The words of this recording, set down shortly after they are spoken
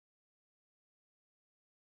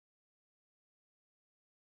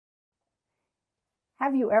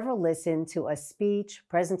Have you ever listened to a speech,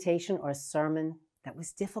 presentation, or sermon that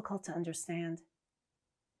was difficult to understand?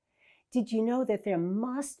 Did you know that there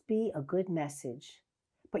must be a good message,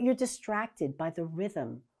 but you're distracted by the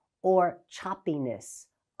rhythm or choppiness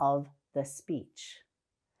of the speech?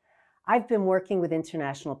 I've been working with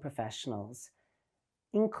international professionals,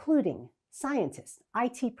 including scientists,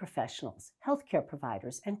 IT professionals, healthcare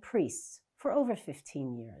providers, and priests for over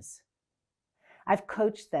 15 years. I've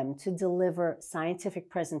coached them to deliver scientific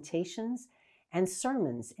presentations and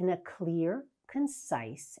sermons in a clear,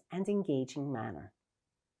 concise, and engaging manner.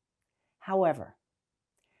 However,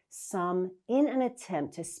 some, in an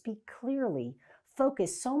attempt to speak clearly,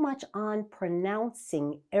 focus so much on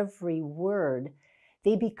pronouncing every word,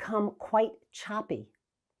 they become quite choppy,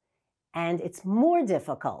 and it's more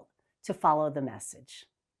difficult to follow the message.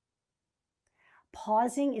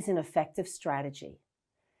 Pausing is an effective strategy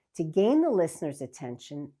to gain the listener's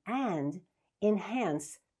attention and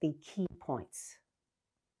enhance the key points.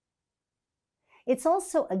 It's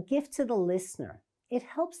also a gift to the listener. It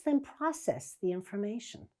helps them process the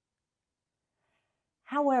information.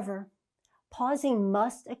 However, pausing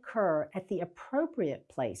must occur at the appropriate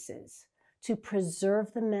places to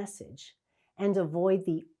preserve the message and avoid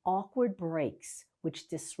the awkward breaks which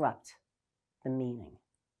disrupt the meaning.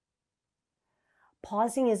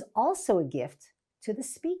 Pausing is also a gift to the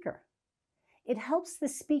speaker. It helps the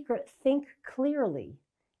speaker think clearly,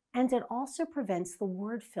 and it also prevents the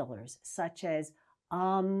word fillers such as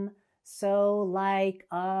so, like,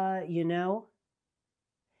 you know.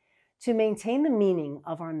 To maintain the meaning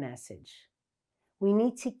of our message, we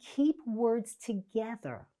need to keep words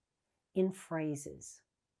together in phrases.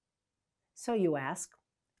 So you ask,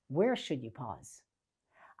 where should you pause?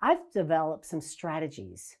 I've developed some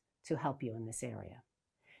strategies to help you in this area.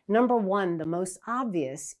 Number one, the most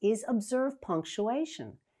obvious, is observe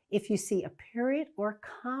punctuation. If you see a period or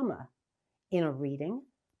comma in a reading,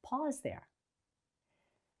 pause there.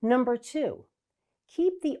 Number two,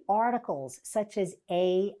 keep the articles such as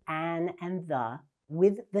a, an, and the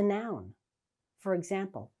with the noun. For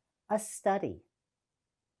example, a study,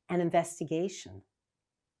 an investigation,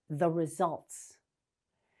 the results.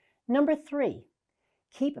 Number three,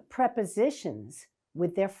 keep prepositions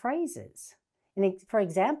with their phrases. And for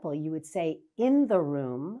example, you would say, in the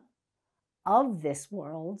room of this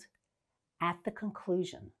world at the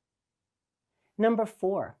conclusion. Number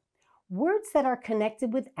four, words that are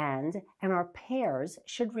connected with and are pairs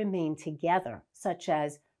should remain together, such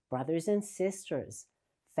as brothers and sisters,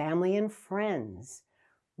 family and friends,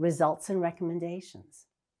 results and recommendations.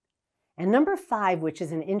 And number five, which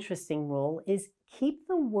is an interesting rule, is keep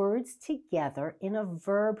the words together in a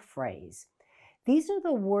verb phrase. These are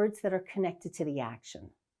the words that are connected to the action.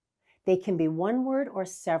 They can be one word or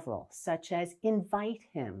several, such as invite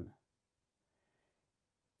him,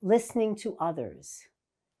 listening to others,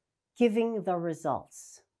 giving the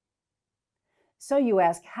results. So you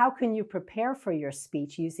ask, how can you prepare for your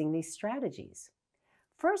speech using these strategies?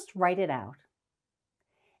 First, write it out.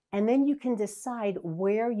 And then you can decide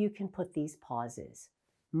where you can put these pauses.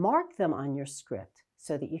 Mark them on your script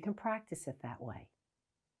so that you can practice it that way.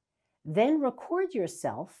 Then record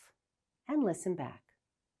yourself and listen back.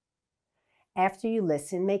 After you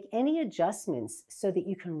listen, make any adjustments so that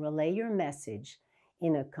you can relay your message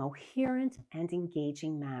in a coherent and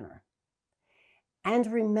engaging manner.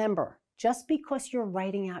 And remember, just because you're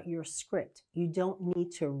writing out your script, you don't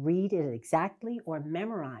need to read it exactly or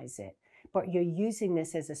memorize it, but you're using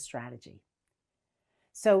this as a strategy.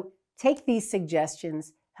 So take these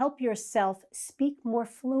suggestions, help yourself speak more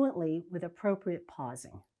fluently with appropriate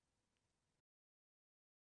pausing.